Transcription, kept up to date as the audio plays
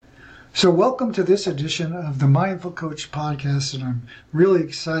So, welcome to this edition of the Mindful Coach podcast, and I'm really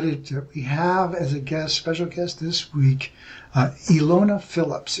excited that we have as a guest, special guest this week, Ilona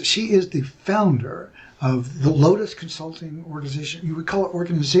Phillips. She is the founder of the Lotus Consulting Organization. You would call it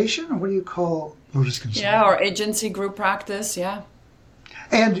organization, or what do you call Lotus Consulting? Yeah, or agency group practice, yeah.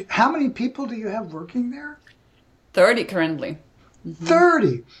 And how many people do you have working there? 30 currently.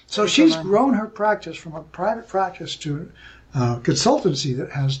 30. So she's grown her practice from a private practice to consultancy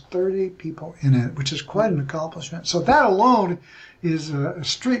that has 30 people in it, which is quite an accomplishment. So that alone is a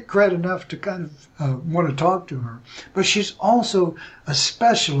street cred enough to kind of want to talk to her. But she's also a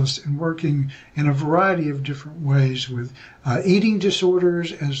specialist in working in a variety of different ways with eating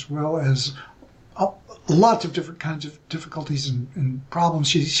disorders as well as lots of different kinds of difficulties and problems.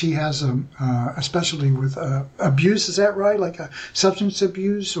 She has a specialty with abuse, is that right? Like substance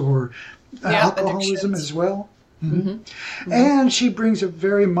abuse or alcoholism as well? Mm-hmm. Mm-hmm. And she brings a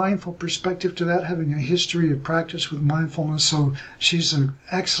very mindful perspective to that, having a history of practice with mindfulness. So she's an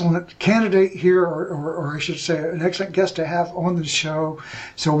excellent candidate here, or I should say, an excellent guest to have on the show.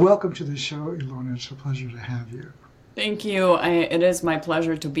 So welcome to the show, Ilona. It's a pleasure to have you. Thank you. It is my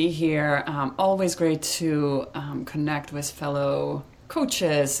pleasure to be here. Always great to connect with fellow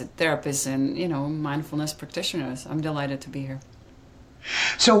coaches, therapists, and mindfulness practitioners. I'm delighted to be here.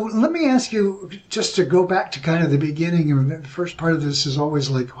 So let me ask you, just to go back to kind of the beginning, or the first part of this is always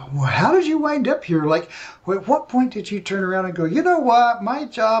like, well, how did you wind up here? Like, at what point did you turn around and go, you know what, my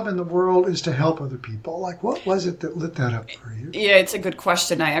job in the world is to help other people? Like, what was it that lit that up for you? Yeah, it's a good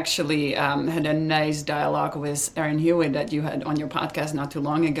question. I actually had a nice dialogue with Erin Hewitt that you had on your podcast not too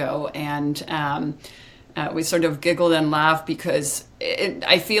long ago. And we sort of giggled and laughed because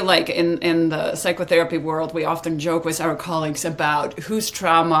I feel like in the psychotherapy world, we often joke with our colleagues about whose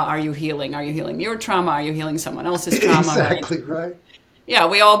trauma are you healing? Are you healing your trauma? Are you healing someone else's trauma? Exactly, right. Yeah,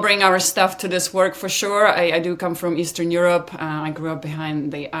 we all bring our stuff to this work for sure. I do come from Eastern Europe. I grew up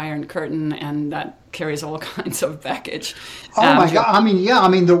behind the Iron Curtain, and that carries all kinds of baggage. Oh my God. I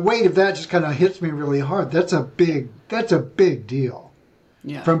mean, the weight of that just kind of hits me really hard. That's a big deal.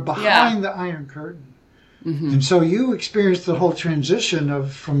 Yeah. From behind the Iron Curtain. Mm-hmm. And so you experienced the whole transition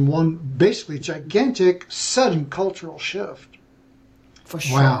from one basically gigantic, sudden cultural shift. For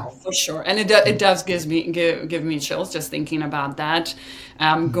sure, wow. For sure, and it does give me chills just thinking about that.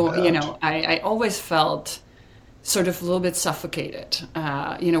 I always felt sort of a little bit suffocated.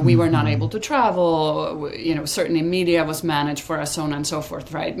 We were not able to travel. Certainly media was managed for us, so on and so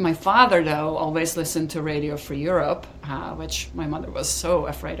forth. Right. My father, though, always listened to Radio Free Europe, which my mother was so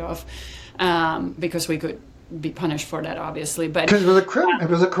afraid of. Because we could be punished for that, obviously. But because it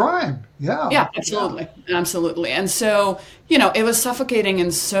was a crime. Yeah. Yeah, absolutely. And so, it was suffocating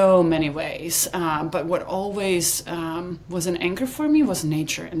in so many ways. But what always was an anchor for me was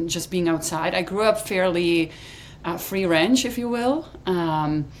nature and just being outside. I grew up fairly free range, if you will.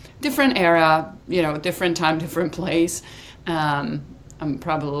 Different era, different time, different place. I'm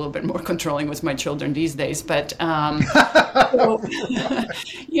probably a little bit more controlling with my children these days, but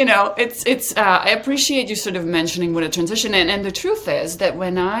it's. I appreciate you sort of mentioning what a transition, and the truth is that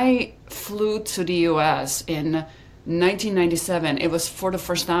when I flew to the U.S. in 1997, it was for the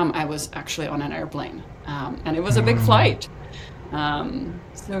first time I was actually on an airplane, and it was a big flight. In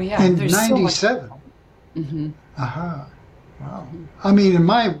 97. So mm-hmm. Wow. I mean, in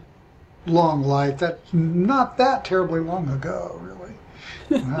my long life, that's not that terribly long ago, really.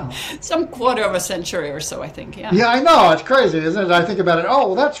 Wow. Some quarter of a century or so, I think. Yeah. Yeah, I know. It's crazy, isn't it? I think about it. Oh,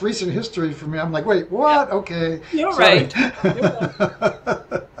 well, that's recent history for me. I'm like, wait, what? Yeah. Okay. You're right.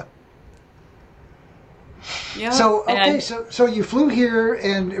 Yeah. So you flew here,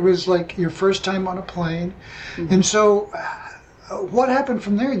 and it was like your first time on a plane. Mm-hmm. And so what happened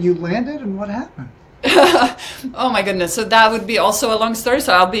from there? You landed, and what happened? Oh my goodness! So that would be also a long story.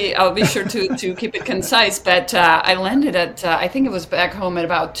 So I'll be sure to keep it concise. But I landed at I think it was back home at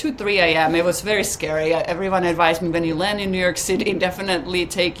about 2-3 a.m. It was very scary. Everyone advised me when you land in New York City, definitely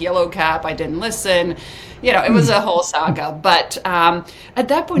take yellow cab. I didn't listen. It was a whole saga. But at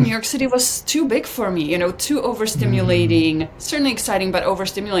that point, New York City was too big for me. Too overstimulating. Certainly exciting, but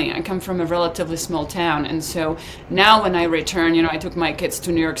overstimulating. I come from a relatively small town, and so now when I return, I took my kids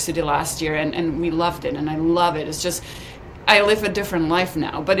to New York City last year, and we loved it, and I love it. It's just I live a different life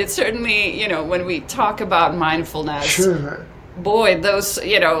now. But it's certainly, when we talk about mindfulness. Sure. Boy, those,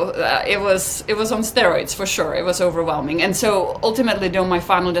 it was on steroids for sure. It was overwhelming. And so ultimately, though, my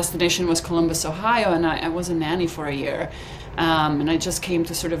final destination was Columbus, Ohio, and I was a nanny for a year. And I just came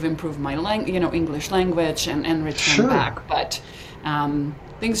to sort of improve my English language and return back. But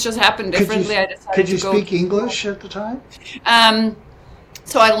things just happened differently. Could you speak English at the time?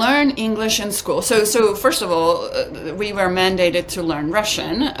 So I learned English in school. So first of all, we were mandated to learn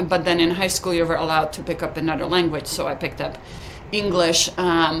Russian, but then in high school you were allowed to pick up another language. So I picked up English,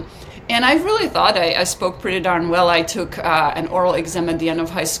 and I really thought I spoke pretty darn well. I took an oral exam at the end of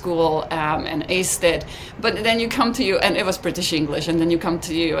high school and aced it. But then you come to and it was British English, and then you come to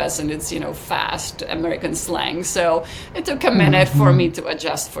the U.S. and it's fast American slang. So it took a minute for me to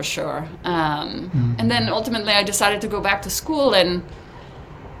adjust for sure. And then ultimately I decided to go back to school and.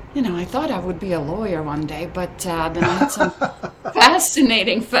 I thought I would be a lawyer one day, but then I had some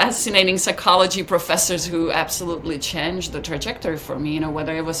fascinating psychology professors who absolutely changed the trajectory for me,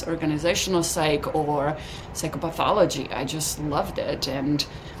 whether it was organizational psych or psychopathology. I just loved it. And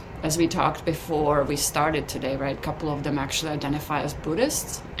as we talked before we started today, right, a couple of them actually identify as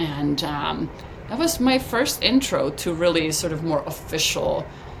Buddhists. And that was my first intro to really sort of more official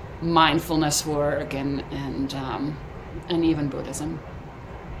mindfulness work and even Buddhism.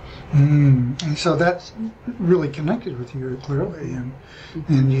 And so that's really connected with you clearly,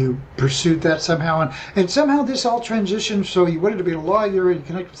 and you pursued that somehow, and somehow this all transitioned. So you wanted to be a lawyer, and you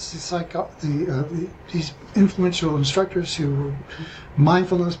connected with these influential instructors who were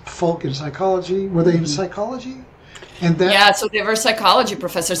mindfulness folk in psychology. Were they in psychology? Yeah, so they were psychology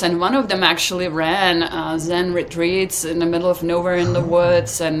professors, and one of them actually ran Zen retreats in the middle of nowhere in the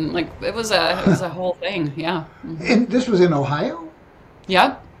woods, and it was a whole thing. Yeah. And this was in Ohio?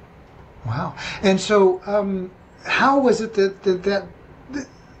 Yeah. Wow. And so how was it that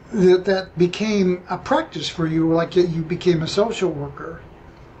became a practice for you, like you became a social worker?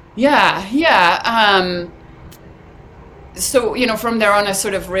 Yeah. So, from there on I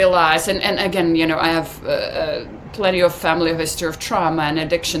sort of realized, and again, I have plenty of family history of trauma and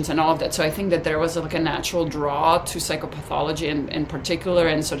addictions and all of that. So I think that there was a natural draw to psychopathology in particular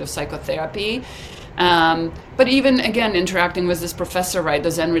and sort of psychotherapy. But even, again, interacting with this professor, right,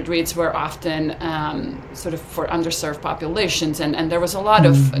 the Zen retreats were often sort of for underserved populations, and there was a lot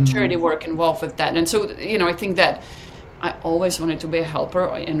of charity work involved with that. And so, I think that I always wanted to be a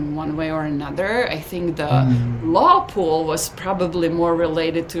helper in one way or another. I think the law pool was probably more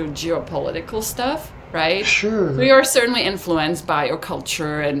related to geopolitical stuff, right? Sure. So you're certainly influenced by your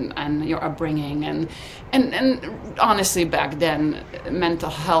culture and your upbringing, and honestly, back then, mental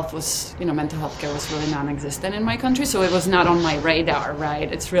health care was really non-existent in my country, so it was not on my radar,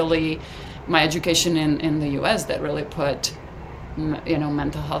 right? It's really my education in the U.S. that really put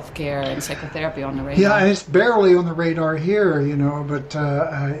mental health care and psychotherapy on the radar. Yeah, and it's barely on the radar here, but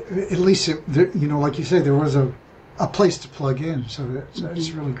at least, like you say, there was a place to plug in, so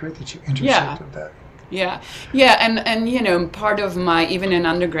it's really great that you intersected that. Yeah, and part of my, even in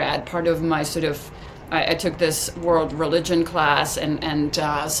undergrad, part of my sort of, I took this world religion class and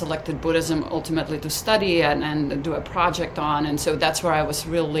selected Buddhism ultimately to study and do a project on, and so that's where I was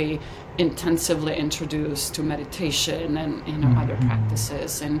really intensively introduced to meditation and other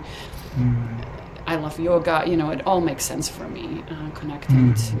practices, and I love yoga. It all makes sense for me,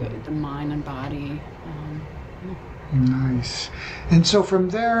 connecting to the mind and body. Nice. And so from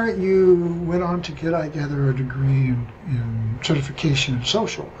there, you went on to get, I gather, a degree in certification in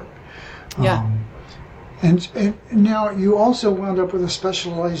social work. Yeah. And now you also wound up with a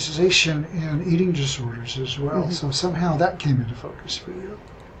specialization in eating disorders as well. So somehow that came into focus for you.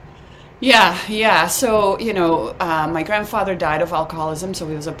 Yeah. So, my grandfather died of alcoholism, so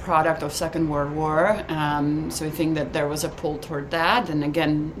he was a product of Second World War. So I think that there was a pull toward that. And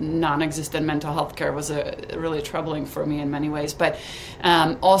again, non-existent mental health care was really troubling for me in many ways. But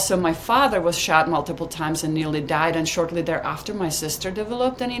also my father was shot multiple times and nearly died. And shortly thereafter, my sister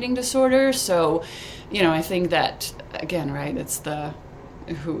developed an eating disorder. So, I think that, again, right, it's the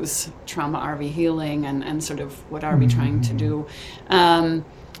whose trauma are we healing and sort of what are we trying to do.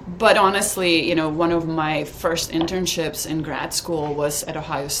 But honestly, one of my first internships in grad school was at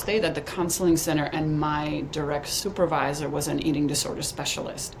Ohio State at the counseling center, and my direct supervisor was an eating disorder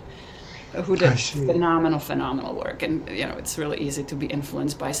specialist who did phenomenal work. And, it's really easy to be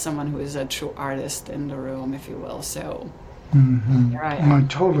influenced by someone who is a true artist in the room, if you will. So here I am. I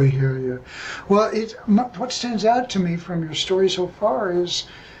totally hear you. Well, what stands out to me from your story so far is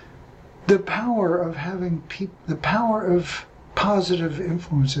the power of having the power of positive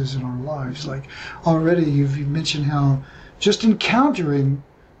influences in our lives. Like already you've mentioned how just encountering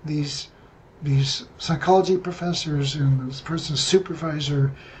these psychology professors and this person's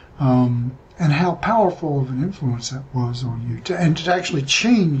supervisor, and how powerful of an influence that was on you to actually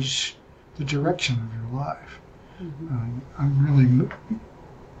change the direction of your life. I'm really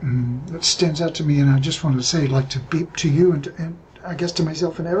that stands out to me, and I just want to say, like, to you and I guess to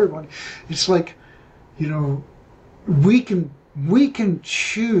myself and everyone, it's like, we can we can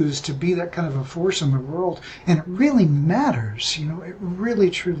choose to be that kind of a force in the world, and it really matters. It really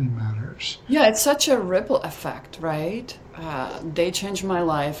truly matters. Yeah, it's such a ripple effect, right? They changed my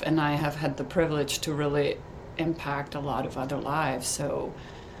life, and I have had the privilege to really impact a lot of other lives. So,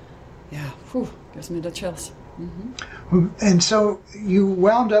 yeah, whew, gives me the chills. And so you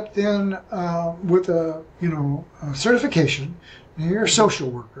wound up then with a certification. You're a social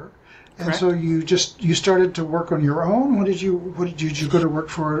worker, and Correct. so you started to work on your own. Did you go to work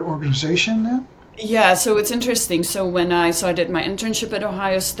for an organization then? Yeah, so it's interesting. So I did my internship at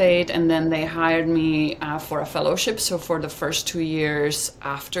Ohio State, and then they hired me for a fellowship. So for the first 2 years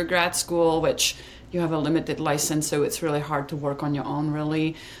after grad school, which you have a limited license, so it's really hard to work on your own,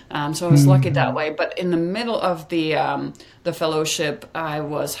 really. So I was lucky that way. But in the middle of the fellowship, I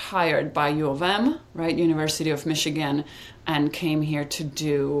was hired by U of M, right, University of Michigan, and came here to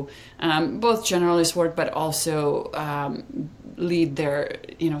do both generalist work, but also lead their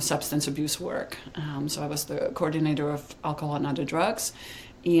substance abuse work. So I was the coordinator of alcohol and other drugs,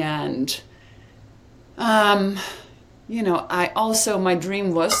 and I also, my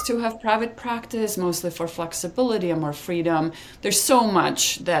dream was to have private practice, mostly for flexibility and more freedom. There's so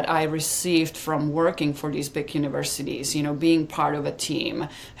much that I received from working for these big universities, being part of a team,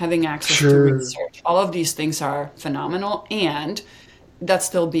 having access to Sure. research. All of these things are phenomenal, and that's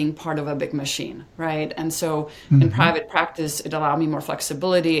still being part of a big machine, right? And so in private practice, it allowed me more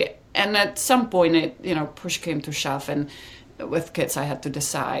flexibility. And at some point, push came to shove, and with kids, I had to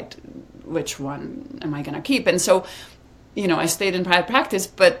decide which one am I going to keep. And so, I stayed in private practice,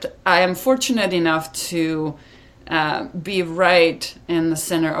 but I am fortunate enough to be right in the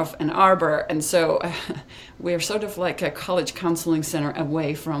center of Ann Arbor. And so we're sort of like a college counseling center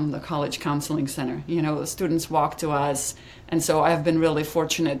away from the college counseling center. The students walk to us. And so I've been really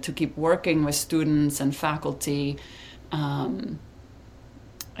fortunate to keep working with students and faculty and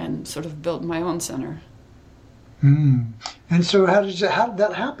sort of build my own center. And so how did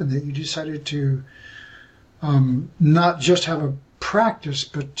that happen that you decided to not just have a practice,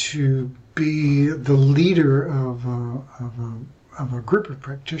 but to be the leader of a group of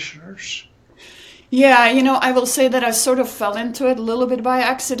practitioners? Yeah, I will say that I sort of fell into it a little bit by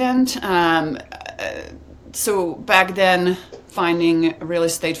accident. So back then, finding real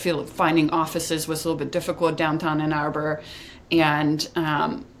estate field, finding offices was a little bit difficult downtown Ann Arbor. And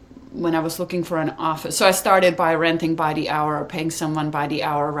when I was looking for an office, so I started by renting by the hour or paying someone by the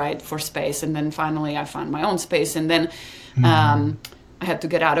hour, right, for space. And then finally I found my own space. And then I had to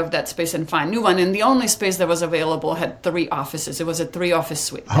get out of that space and find a new one. And the only space that was available had 3 offices. It was a 3-office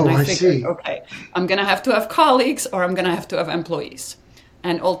suite. Oh, and I figured, see. okay, I'm going to have colleagues, or I'm going to have employees.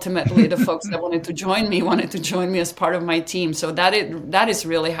 And ultimately, the folks that wanted to join me as part of my team. So that is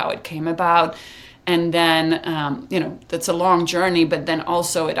really how it came about. And then, that's a long journey, but then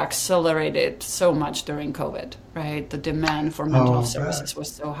also it accelerated so much during COVID, right? The demand for mental health services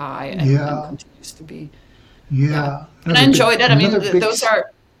was so high and continues to be. Yeah. And I enjoyed it. I mean, Another big-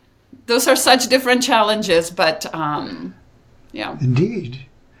 those are such different challenges, but yeah. Indeed.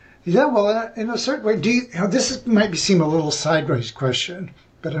 Yeah, well, in a certain way, this might seem a little sideways question,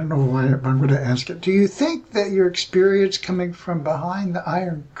 but I don't know why I'm going to ask it. Do you think that your experience coming from behind the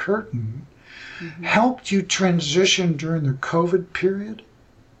Iron Curtain helped you transition during the COVID period?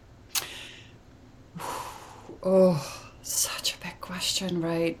 Oh, such a big question,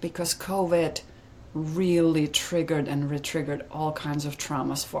 right? Because COVID really triggered and re-triggered all kinds of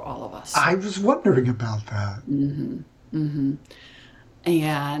traumas for all of us. I was wondering about that.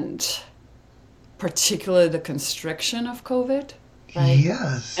 And particularly the constriction of COVID, right?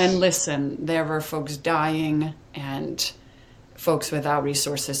 Yes. And listen, there were folks dying and folks without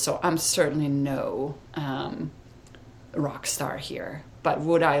resources, so I'm certainly no rock star here. But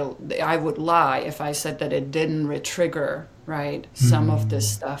I would lie if I said that it didn't re-trigger, right, some of this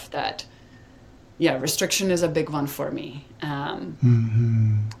stuff that, restriction is a big one for me.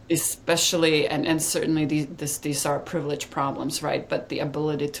 Especially, and certainly these are privilege problems, right? But the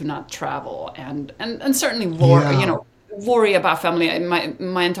ability to not travel and certainly worry about family.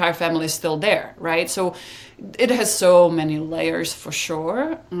 My entire family is still there, right? So it has so many layers for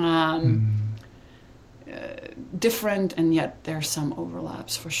sure. Different, and yet there's some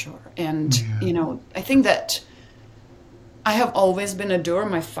overlaps for sure. And I think that I have always been a doer.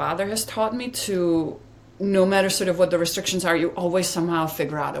 My father has taught me to, no matter sort of what the restrictions are, you always somehow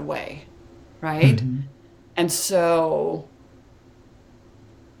figure out a way, right? And so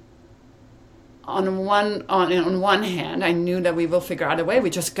on one hand, I knew that we will figure out a way.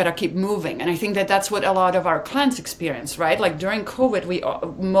 We just gotta keep moving, and I think that that's what a lot of our clients experience, right? Like during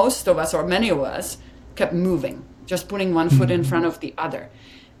COVID, most of us, or many of us, kept moving, just putting one foot in front of the other.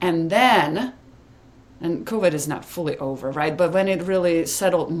 And then, and COVID is not fully over, right? But when it really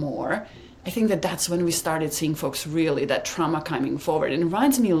settled more, I think that that's when we started seeing folks really that trauma coming forward. It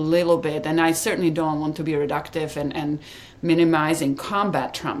reminds me a little bit, and I certainly don't want to be reductive and minimizing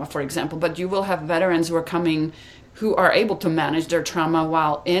combat trauma, for example, but you will have veterans who are able to manage their trauma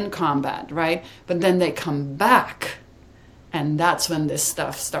while in combat, right? But then they come back, and that's when this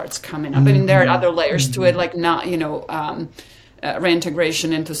stuff starts coming up. I mean, there are other layers to it, like not,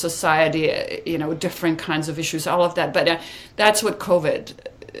 reintegration into society, different kinds of issues, all of that. But that's what COVID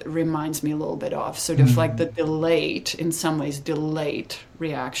reminds me a little bit of, sort of like the delayed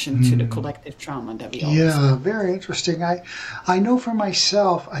reaction to the collective trauma that we all have. Very interesting. I know for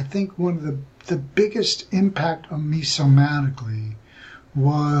myself, I think one of the biggest impact on me somatically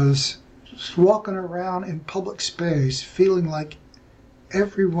was just walking around in public space feeling like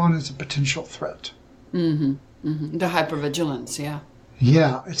everyone is a potential threat. The hypervigilance,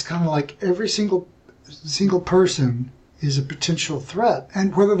 Yeah, it's kind of like every single person is a potential threat,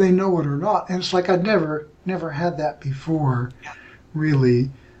 and whether they know it or not. And it's like I'd never had that before, really.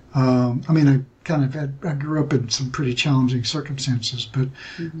 I grew up in some pretty challenging circumstances,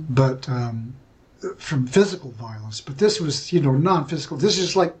 but from physical violence. But this was, non-physical. This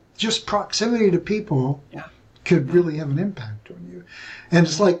is like just proximity to people could really have an impact on you. And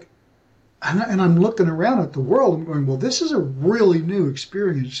it's like, and I'm looking around at the world and going, well, this is a really new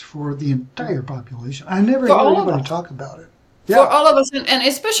experience for the entire population. I never heard anybody talk about it. For all of us, and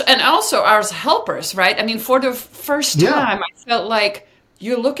especially, and also our helpers, right? I mean, for the first time, I felt like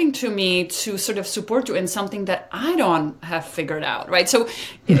you're looking to me to sort of support you in something that I don't have figured out, right? So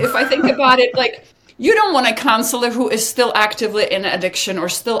if I think about it, like, you don't want a counselor who is still actively in addiction or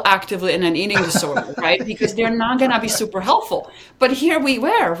still actively in an eating disorder, right? Because they're not going to be super helpful. But here we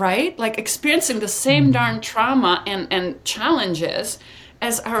were, right? Like experiencing the same darn trauma and challenges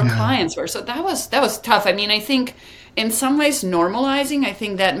as our clients were. So that was tough. I mean, I think in some ways normalizing, I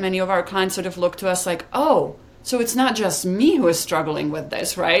think that many of our clients sort of look to us like, oh, so it's not just me who is struggling with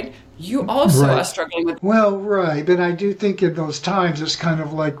this, right? You also are struggling with. Well, right. But I do think in those times, it's kind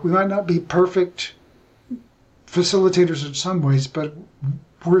of like we might not be perfect facilitators in some ways, but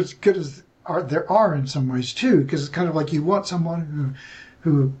we're as good as there are in some ways too, because it's kind of like you want someone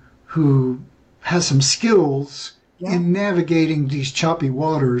who has some skills in navigating these choppy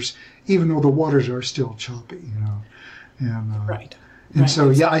waters, even though the waters are still choppy, And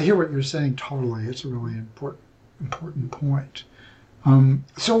so I hear what you're saying totally. It's a really important point.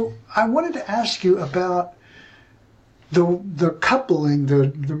 So I wanted to ask you about the coupling,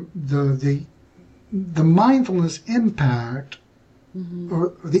 the mindfulness impact,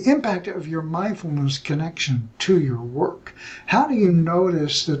 or the impact of your mindfulness connection to your work. How do you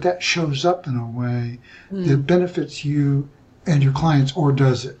notice that shows up in a way that benefits you and your clients, or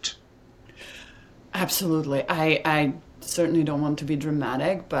does it? Absolutely. I certainly don't want to be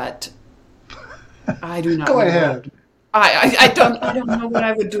dramatic, but I do not. Go ahead. I don't know what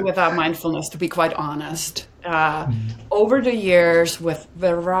I would do without mindfulness, to be quite honest. Over the years, with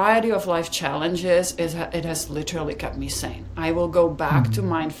variety of life challenges, it has literally kept me sane. I will go back to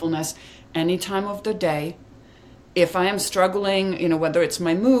mindfulness any time of the day. If I am struggling, whether it's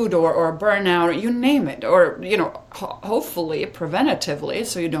my mood or burnout, or you name it, or, hopefully preventatively,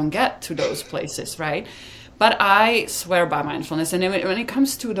 so you don't get to those places, right? But I swear by mindfulness. And when it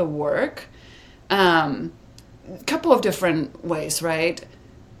comes to the work, a couple of different ways, right?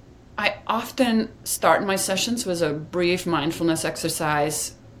 I often start my sessions with a brief mindfulness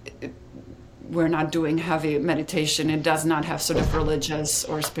exercise. We're not doing heavy meditation. It does not have sort of religious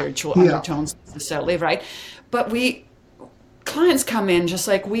or spiritual undertones necessarily, right? But clients come in just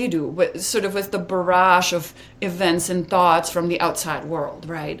like we do, with the barrage of events and thoughts from the outside world,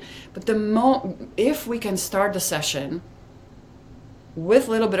 right? But if we can start the session with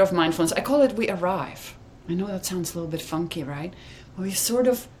a little bit of mindfulness, I call it we arrive. I know that sounds a little bit funky, right? But we sort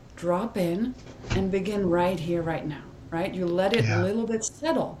of drop in and begin right here, right now, right? You let it a little bit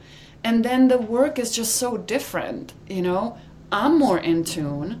settle. And then the work is just so different, I'm more in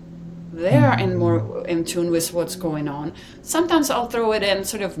tune. They're more in tune with what's going on. Sometimes I'll throw it in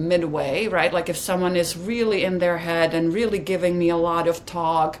sort of midway, right? Like if someone is really in their head and really giving me a lot of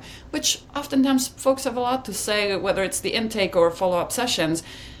talk, which oftentimes folks have a lot to say, whether it's the intake or follow-up sessions,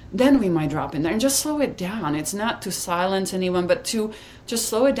 then we might drop in there and just slow it down. It's not to silence anyone, but to just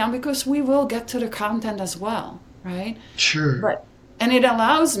slow it down, because we will get to the content as well, right? Sure. And it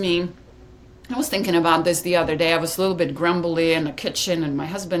allows me, I was thinking about this the other day. I was a little bit grumbly in the kitchen and my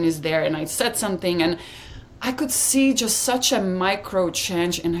husband is there and I said something and I could see just such a micro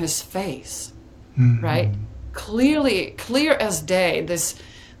change in his face, right? clear as day,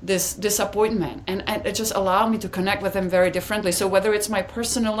 this disappointment, and it just allowed me to connect with them very differently. So whether it's my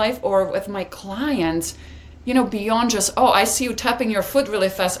personal life or with my clients, beyond just, oh, I see you tapping your foot really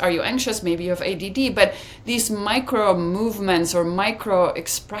fast, are you anxious, maybe you have ADD, but these micro movements or micro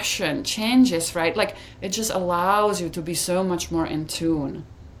expression changes, right? Like, it just allows you to be so much more in tune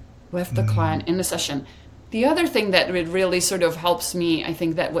with the client in the session. The other thing that it really sort of helps me, I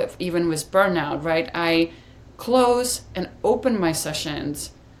think, that even with burnout, right, I close and open my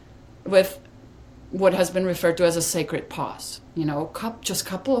sessions with what has been referred to as a sacred pause, just a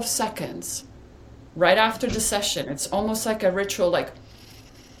couple of seconds right after the session. It's almost like a ritual, like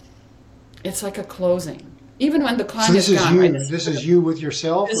it's like a closing. Even when the client is gone. Right? This is you with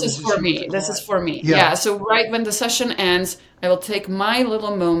yourself? This is for me. This is for me. Yeah. So right when the session ends, I will take my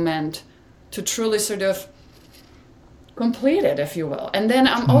little moment to truly sort of complete it, if you will. And then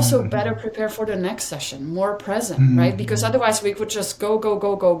I'm also better prepared for the next session, more present, right? Because otherwise we could just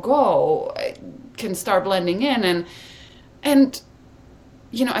go. It can start blending in. And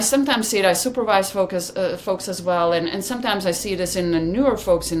I sometimes see it, I supervise folks as well. And sometimes I see this in the newer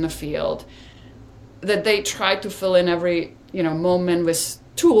folks in the field, that they try to fill in every, moment with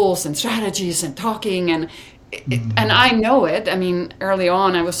tools and strategies and talking and I know it. I mean, early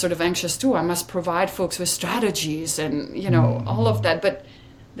on, I was sort of anxious too. I must provide folks with strategies and, all of that. But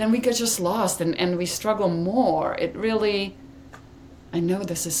then we get just lost and we struggle more. It really, I know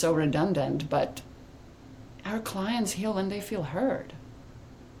this is so redundant, but our clients heal when they feel heard,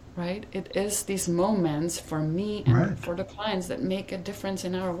 right? It is these moments for me and for the clients that make a difference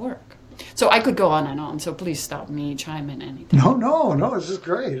in our work. So I could go on and on, so please stop me, chime in anything. No, this is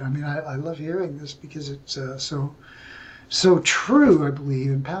great. I mean, I love hearing this because it's so true, I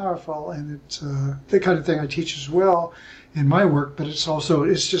believe, and powerful, and it's the kind of thing I teach as well in my work, but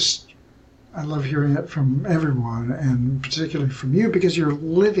it's just, I love hearing it from everyone, and particularly from you, because you're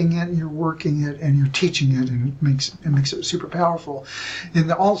living it, you're working it, and you're teaching it, and it makes it super powerful. And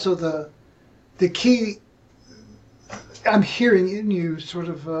also the key I'm hearing in you sort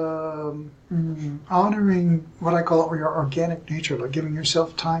of honoring what I call your organic nature, like giving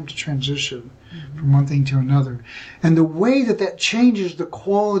yourself time to transition from one thing to another. And the way that changes the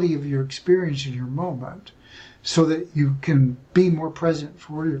quality of your experience in your moment so that you can be more present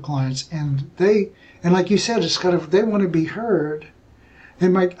for your clients. And like you said, it's kind of, they want to be heard.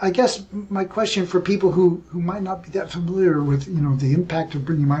 And I guess my question for people who might not be that familiar with, the impact of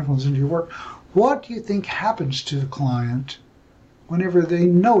bringing mindfulness into your work, what do you think happens to the client whenever they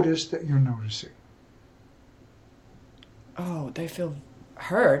notice that you're noticing? Oh, they feel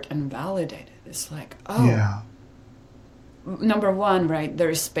heard and validated. It's like, number one, right, there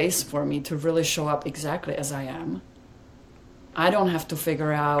is space for me to really show up exactly as I am. I don't have to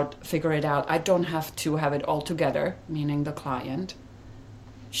figure it out. I don't have to have it all together, meaning the client.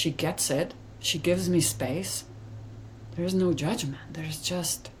 She gets it. She gives me space. There's no judgment.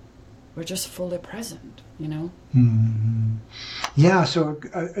 We're just fully present, Mm-hmm. Yeah. So,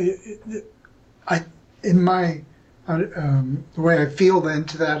 the way I feel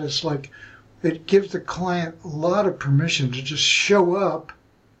into that is like, it gives the client a lot of permission to just show up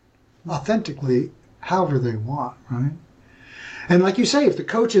authentically, however they want, right? And like you say, if the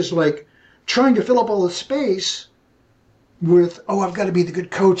coach is like trying to fill up all the space with, I've got to be the good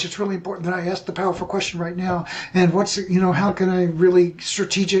coach. It's really important that I ask the powerful question right now. And how can I really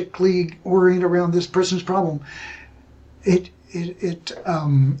strategically orient around this person's problem? It's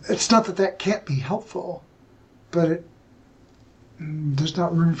not that can't be helpful, but there's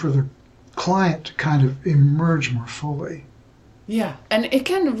not room for the client to kind of emerge more fully. Yeah, and it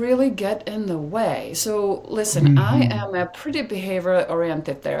can really get in the way. So listen, I am a pretty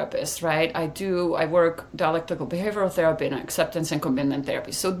behavior-oriented therapist, right? I work dialectical behavioral therapy and acceptance and commitment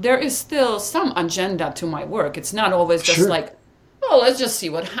therapy. So there is still some agenda to my work. It's not always just like, let's just see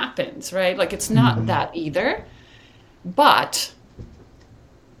what happens, right? Like, it's not that either. But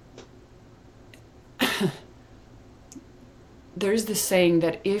there is this saying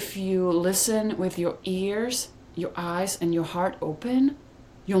that if you listen with your ears, your eyes, and your heart open,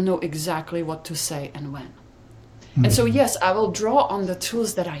 you'll know exactly what to say and when. And so, yes, I will draw on the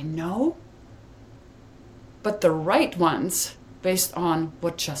tools that I know, but the right ones based on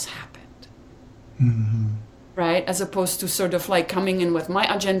what just happened. Right? As opposed to sort of like coming in with my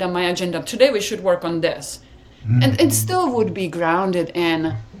agenda, today we should work on this. And it still would be grounded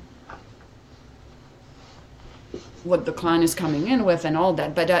in what the client is coming in with and all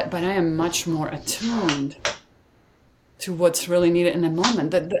that, but I am much more attuned to what's really needed in the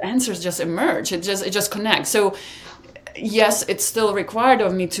moment. The answers just emerge. It just connects. So yes, it's still required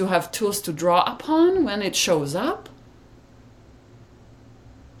of me to have tools to draw upon when it shows up,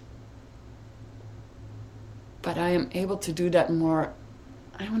 but I am able to do that more.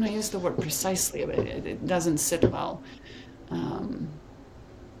 I want to use the word precisely, but it doesn't sit well. Um,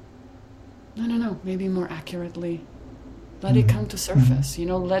 no, maybe more accurately. Let it come to surface,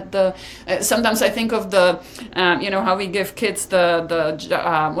 let sometimes I think of how we give kids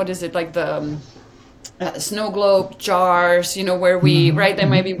what is it, like the snow globe jars, where we, right, they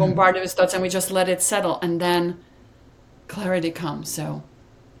may be bombarded with thoughts and we just let it settle and then clarity comes. So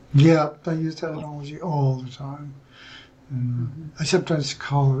Yeah, I use that analogy all the time. And I sometimes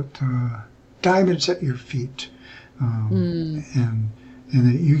call it diamonds at your feet. And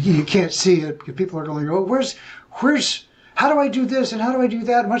you can't see it because people are going, oh, where's how do I do this and how do I do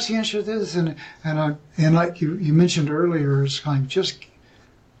that? And what's the answer to this? And like you mentioned earlier, it's kind of just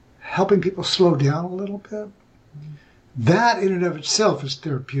helping people slow down a little bit. That in and of itself is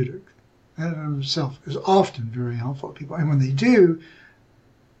therapeutic. That in and of itself is often very helpful to people. And when they do,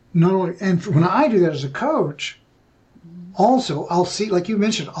 not only, and when I do that as a coach, also I'll see, like you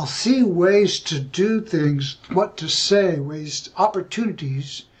mentioned, I'll see ways to do things, what to say,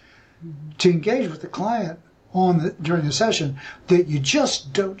 opportunities to engage with the client during the session that you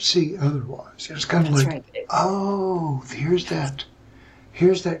just don't see otherwise. It's kind of like, oh, here's that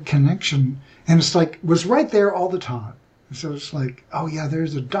connection, and it's like was right there all the time. So it's like, oh yeah,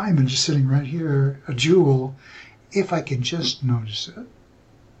 there's a diamond just sitting right here, a jewel, if I can just notice it.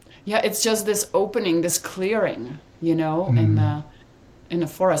 Yeah, it's just this opening, this clearing, in the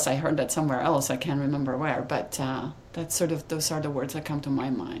forest. I heard that somewhere else. I can't remember where, but that's those are the words that come to my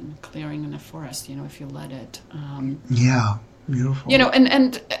mind. Clearing in the forest, if you let it. Yeah, beautiful.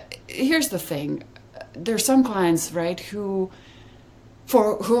 And here's the thing. There's some clients, right,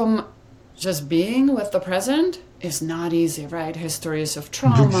 for whom just being with the present is not easy, right? Histories of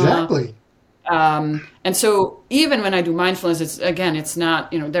trauma. Exactly. And so even when I do mindfulness, it's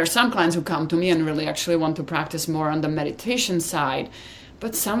not, there are some clients who come to me and really actually want to practice more on the meditation side.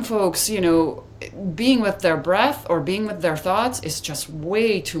 But some folks, being with their breath or being with their thoughts is just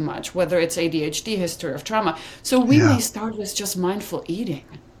way too much, whether it's ADHD, history of trauma. So we may start with just mindful eating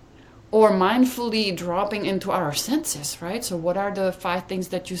or mindfully dropping into our senses, right? So what are the 5 things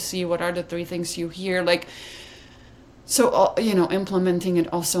that you see? What are the 3 things you hear? So, implementing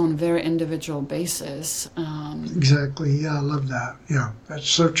it also on a very individual basis. Exactly. Yeah, I love that. Yeah, that's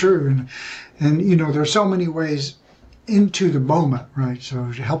so true. And there's so many ways into the moment, right? So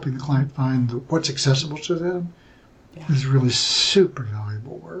helping the client find what's accessible to them is really super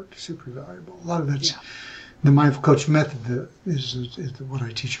valuable work, super valuable. A lot of that's the Mindful Coach method that is what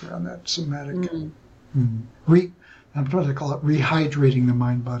I teach around that somatic. I'm trying to call it rehydrating the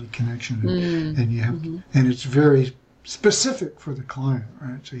mind-body connection. And you have and it's very specific for the client,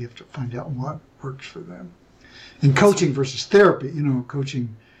 right? So you have to find out what works for them. In coaching versus therapy,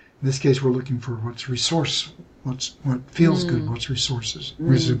 coaching, in this case, we're looking for what's resource, what feels good, what's resources.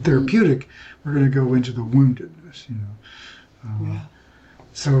 Whereas in therapeutic, we're going to go into the woundedness,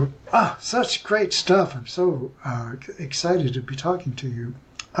 So, such great stuff. I'm so excited to be talking to you.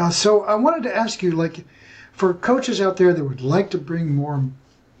 So I wanted to ask you, for coaches out there that would like to bring more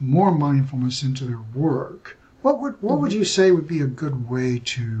mindfulness into their work, what would you say would be a good way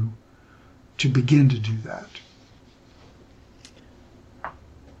to begin to do that?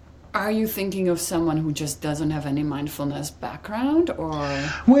 Are you thinking of someone who just doesn't have any mindfulness background, or?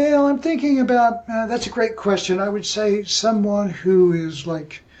 Well, I'm thinking about, that's a great question. I would say someone who is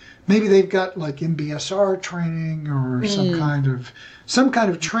maybe they've got MBSR training or some kind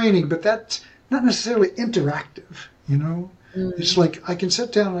of training, but that's not necessarily interactive, It's like I can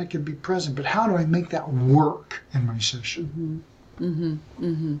sit down and I can be present, but how do I make that work in my session?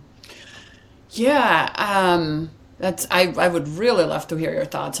 Yeah, I would really love to hear your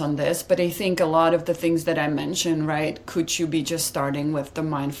thoughts on this, but I think a lot of the things that I mentioned, right, could you be just starting with the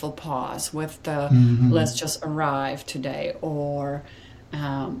mindful pause, with the let's just arrive today, or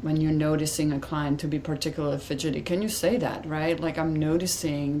when you're noticing a client to be particularly fidgety, can you say that, right? I'm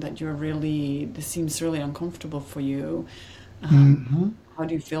noticing that this seems really uncomfortable for you. How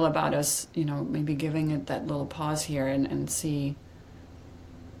do you feel about us, maybe giving it that little pause here and see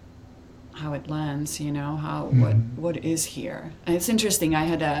how it lands, what is here. And it's interesting. I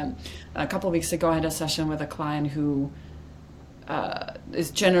had a couple of weeks ago, I had a session with a client who is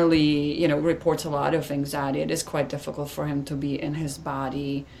generally, reports a lot of anxiety. It is quite difficult for him to be in his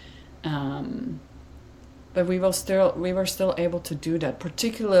body. But we were still able to do that,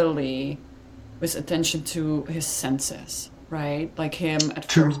 particularly with attention to his senses, right? Like him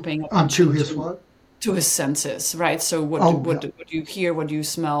at first paying attention to his what? to his senses, right? So Yeah. what do you hear? What do you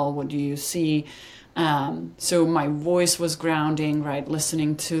smell? What do you see? So my voice was grounding, right?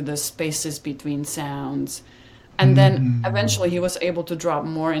 Listening to the spaces between sounds. And then Hmm. eventually he was able to drop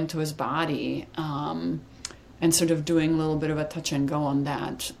more into his body, and sort of doing a little bit of a touch and go on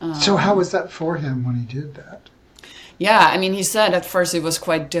that. So how was that for him when he did that? Yeah, I mean, he said at first it was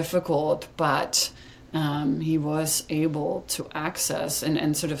quite difficult, but he was able to access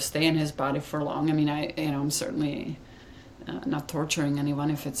and sort of stay in his body for long. I mean, I'm certainly not torturing anyone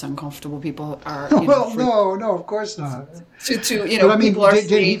if it's uncomfortable. People are, Well, free no, no, of course not. But I people mean, are did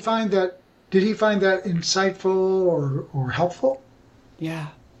he free. find that? Did he find that insightful or helpful? Yeah,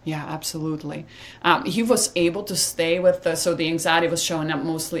 yeah, absolutely. He was able to stay with so the anxiety was showing up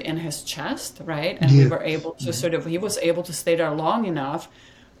mostly in his chest, right? And we were Yes. able to he was able to stay there long enough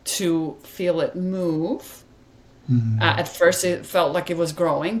to feel it move. Mm. At first, it felt like it was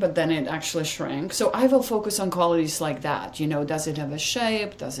growing, but then it actually shrank. So I will focus on qualities like that. Does it have a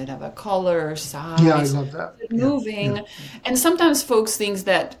shape? Does it have a color, Yeah, I size? love that. Is it Yeah, yeah. moving? And sometimes folks think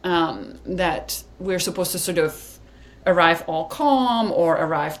that we're supposed to sort of arrive all calm or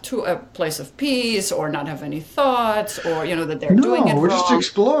arrive to a place of peace or not have any thoughts or that they're doing No, it we're just wrong.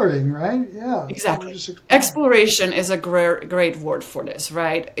 exploring, right? Yeah, we're Exactly. just exploring. Exploration is a great word for this,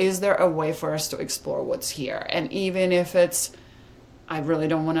 right? Is there a way for us to explore what's here? And even if it's, I really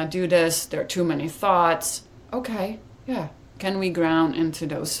don't want to do this, there are too many thoughts. Okay, yeah. Can we ground into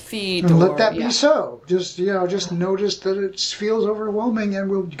those feet And let or, that be yeah. so. Just notice that it feels overwhelming, and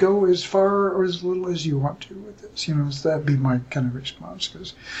we'll go as far or as little as you want to with this. So that'd be my kind of response,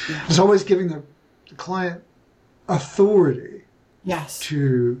 because Yeah. it's always giving the client authority Yes.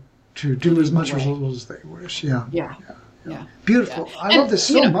 to To do as lead the much or as way. little as they wish. Yeah, Yeah. yeah, yeah. Yeah. Yeah. Beautiful. I love And, this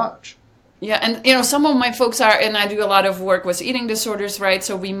so much. yeah, and some of my folks and I do a lot of work with eating disorders, right?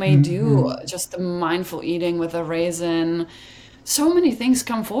 So we may do Hmm. just the mindful eating with a raisin. So many things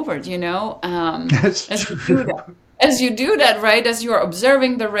come forward, That's as you do true. that. As you do that, right? As you are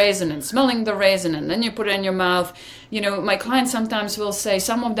observing the raisin and smelling the raisin, and then you put it in your mouth. My clients sometimes will say,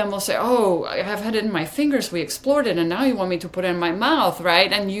 some of them will say, "Oh, I have had it in my fingers. We explored it, and now you want me to put it in my mouth,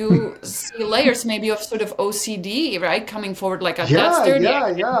 right?" And you see layers maybe of sort of OCD, right, coming forward, like, "That's Yeah, dirty. I yeah,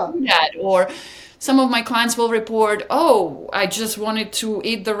 can't yeah. do that." Or some of my clients will report, "Oh, I just wanted to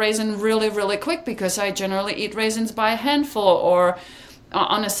eat the raisin really, really quick because I generally eat raisins by a handful or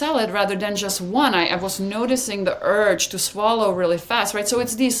on a salad rather than just one. I was noticing the urge to swallow really fast," right? So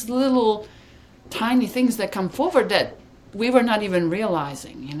it's these little tiny things that come forward that we were not even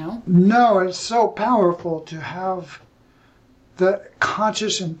realizing. No, it's so powerful to have that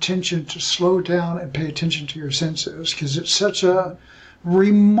conscious intention to slow down and pay attention to your senses, because it's such a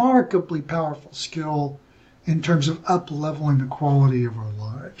remarkably powerful skill in terms of up leveling the quality of our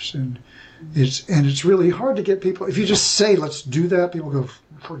lives. And it's really hard to get people, if you just say let's do that, people go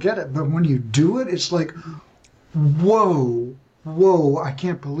forget it. But when you do it, it's like, whoa, whoa, I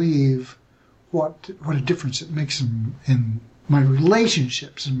can't believe what a difference it makes in my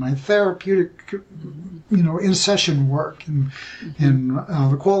relationships and my therapeutic, in session work, and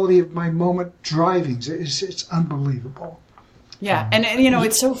the quality of my moment drivings. It's unbelievable. Yeah, and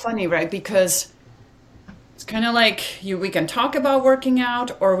it's so funny, right? Because it's kind of like we can talk about working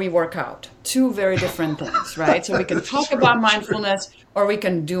out or we work out. Two very different things, right? So we can It's talk so about true. mindfulness or we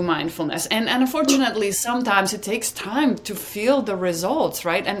can do mindfulness. And unfortunately, sometimes it takes time to feel the results,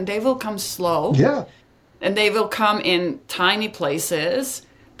 right? And they will come slow Yeah. and they will come in tiny places.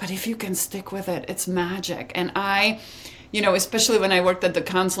 But if you can stick with it, it's magic. And especially when I worked at the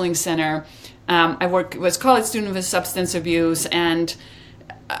counseling center, I was college student with substance abuse, and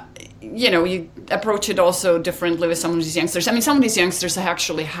you approach it also differently with some of these youngsters. I mean, some of these youngsters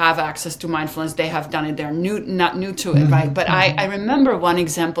actually have access to mindfulness. They have done it. They're not new to it, right? But I remember one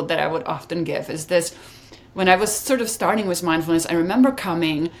example that I would often give is this. When I was sort of starting with mindfulness, I remember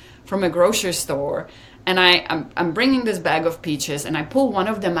coming from a grocery store, and I'm bringing this bag of peaches, and I pull one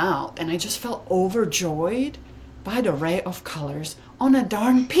of them out, and I just felt overjoyed by the array of colors on a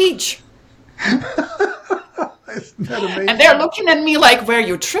darn peach. Isn't that And they're amazing? looking at me like, were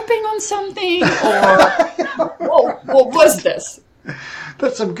you tripping on something? Or, whoa, what was this?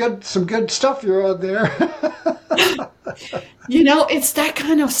 That's some good stuff you're on there. It's that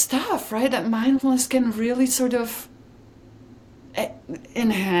kind of stuff, right? That mindfulness can really sort of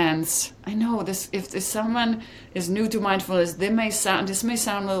enhance. I know this. If someone is new to mindfulness, this may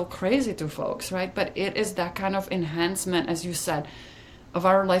sound a little crazy to folks, right? But it is that kind of enhancement, as you said, of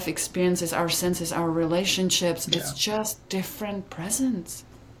our life experiences, our senses, our relationships. Yeah. It's just different presence.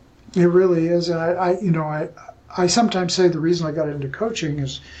 It really is, and I I sometimes say the reason I got into coaching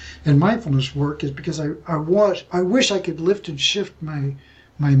is, and mindfulness work, is because I wish I could lift and shift my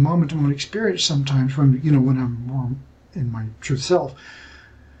moment-to-moment experience sometimes when I'm more in my true self,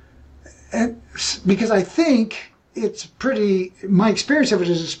 and because I think my experience of it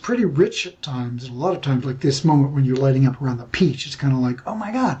is it's pretty rich at times, and a lot of times, like this moment when you're lighting up around the peach, it's kind of like, oh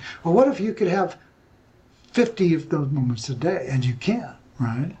my God, well, what if you could have 50 of those moments a day? And you can,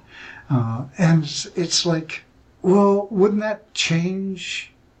 right? And it's like, well, wouldn't that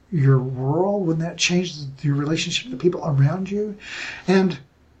change your world? Wouldn't that change your relationship to the people around you? And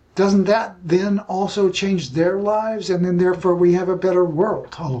doesn't that then also change their lives? And then therefore we have a better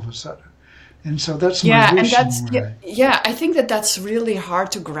world all of a sudden. And so that's my wish. I think that's really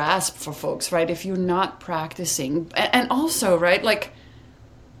hard to grasp for folks, right? If you're not practicing. And also, right, like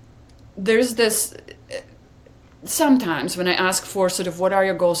there's this, sometimes when I ask for sort of what are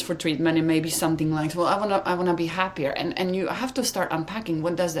your goals for treatment, it may be something like, well, I wanna be happier. And you have to start unpacking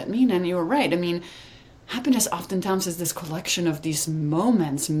what does that mean? And you're right. I mean, happiness oftentimes is this collection of these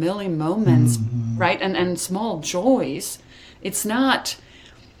moments, milli moments, right? And small joys. It's not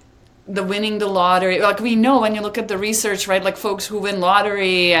the winning the lottery. Like we know when you look at the research, right? Like folks who win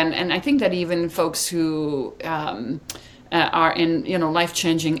lottery, and I think that even folks who are in,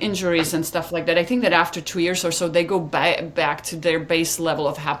 life-changing injuries and stuff like that, I think that after 2 years or so, they go back to their base level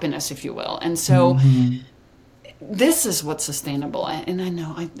of happiness, if you will. And so this is what's sustainable. And I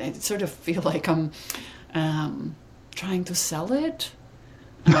know I sort of feel like I'm trying to sell it.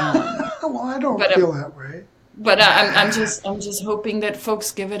 Well, I don't feel that way. But I'm just hoping that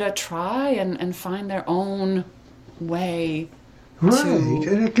folks give it a try and find their own way. Right,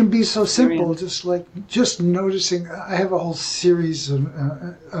 and it can be so simple, just noticing. I have a whole series of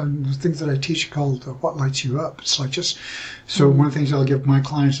things that I teach called What Lights You Up. It's like one of the things I'll give my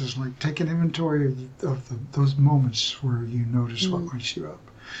clients is like take an inventory of those moments where you notice what lights you up,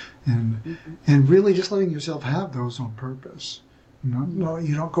 and really just letting yourself have those on purpose. No,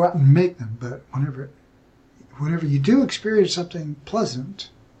 you don't go out and make them, but whenever you do experience something pleasant,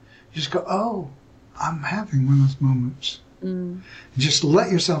 you just go, oh, I'm having one of those moments. Just let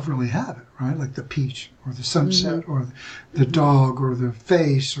yourself really have it, right? Like the peach or the sunset or the dog or the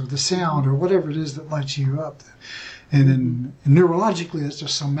face or the sound or whatever it is that lights you up. And then neurologically, it's a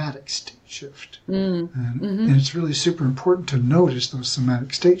somatic state shift. And it's really super important to notice those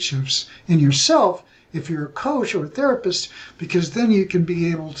somatic state shifts in yourself if you're a coach or a therapist, because then you can be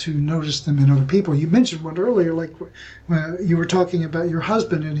able to notice them in other people. You mentioned one earlier, like when you were talking about your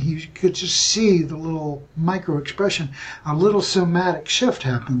husband, and he could just see the little micro expression. A little somatic shift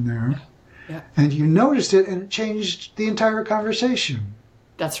happened there. Yeah. And you noticed it, and it changed the entire conversation.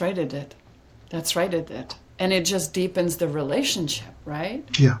 That's right, it did. And it just deepens the relationship, right?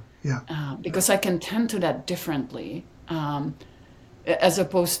 Yeah. Because I can tend to that differently. As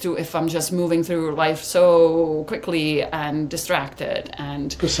opposed to if I'm just moving through life so quickly and distracted.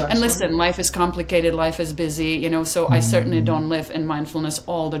 And listen, life is complicated, life is busy, so I certainly don't live in mindfulness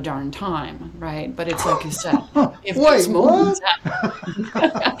all the darn time, right? But it's like you said, if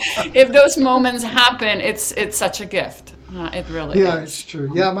those moments happen, it's such a gift. It really is. Yeah, it's true.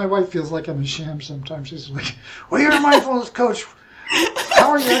 Yeah, my wife feels like I'm a sham sometimes. She's like, well, you're a mindfulness coach.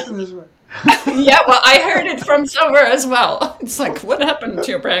 How are you acting this way? Yeah, well, I heard it from somewhere as well. It's like, what happened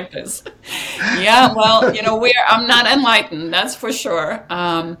to your practice? Yeah, well, I'm not enlightened, that's for sure.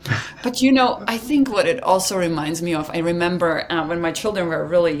 But, I think what it also reminds me of, I remember when my children were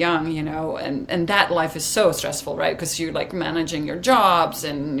really young, and that life is so stressful, right? Because you're like managing your jobs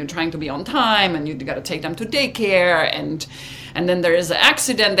and you're trying to be on time and you got to take them to daycare and then there is an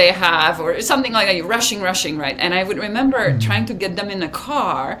accident they have or something like that. You're rushing, right? And I would remember trying to get them in a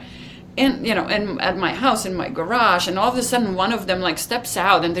car at my house, in my garage, and all of a sudden one of them like steps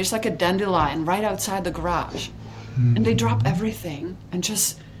out and there's like a dandelion right outside the garage. And they drop everything and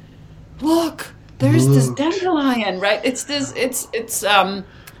just look, there's this dandelion, right?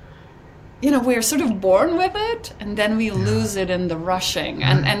 We're sort of born with it and then we lose it in the rushing.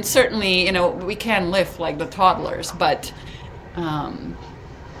 And certainly, we can live like the toddlers, but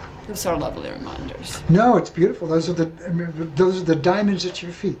those are lovely reminders. No, it's beautiful. Those are the diamonds at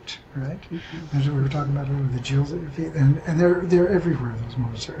your feet, right? That's what we were talking about earlier, the jewels at your feet, and they're everywhere. Those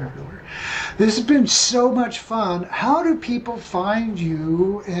moments are everywhere. This has been so much fun. How do people find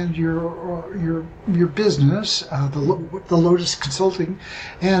you and your business, the Lotus Consulting,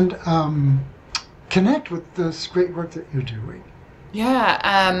 and connect with this great work that you're doing?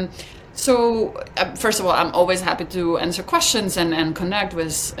 Yeah. So, first of all, I'm always happy to answer questions and connect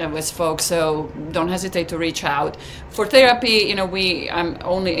with folks. So don't hesitate to reach out. For therapy, I'm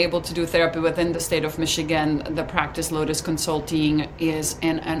only able to do therapy within the state of Michigan. The practice Lotus Consulting is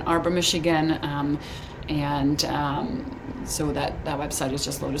in Ann Arbor, Michigan, so that website is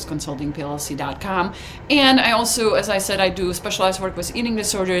just lotusconsultingplc.com. And I also, as I said, I do specialized work with eating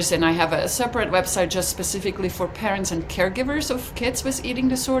disorders, and I have a separate website just specifically for parents and caregivers of kids with eating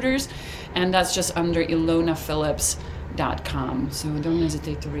disorders, and that's just under ilonaphillips.com. So don't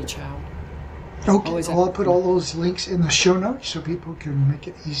hesitate to reach out. Okay, well, I'll put all those links in the show notes so people can make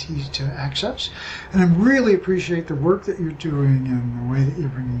it easy to access. And I really appreciate the work that you're doing and the way that you're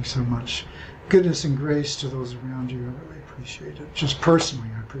bringing so much goodness and grace to those around you. I really appreciate it. Just personally,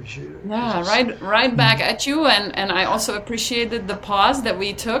 I appreciate it. Yeah, right back at you. And I also appreciated the pause that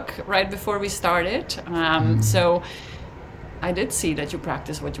we took right before we started. So I did see that you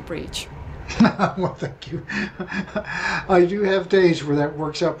practice what you preach. Well, thank you. I do have days where that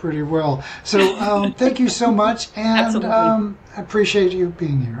works out pretty well. So thank you so much. And I appreciate you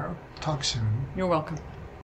being here. I'll talk soon. You're welcome.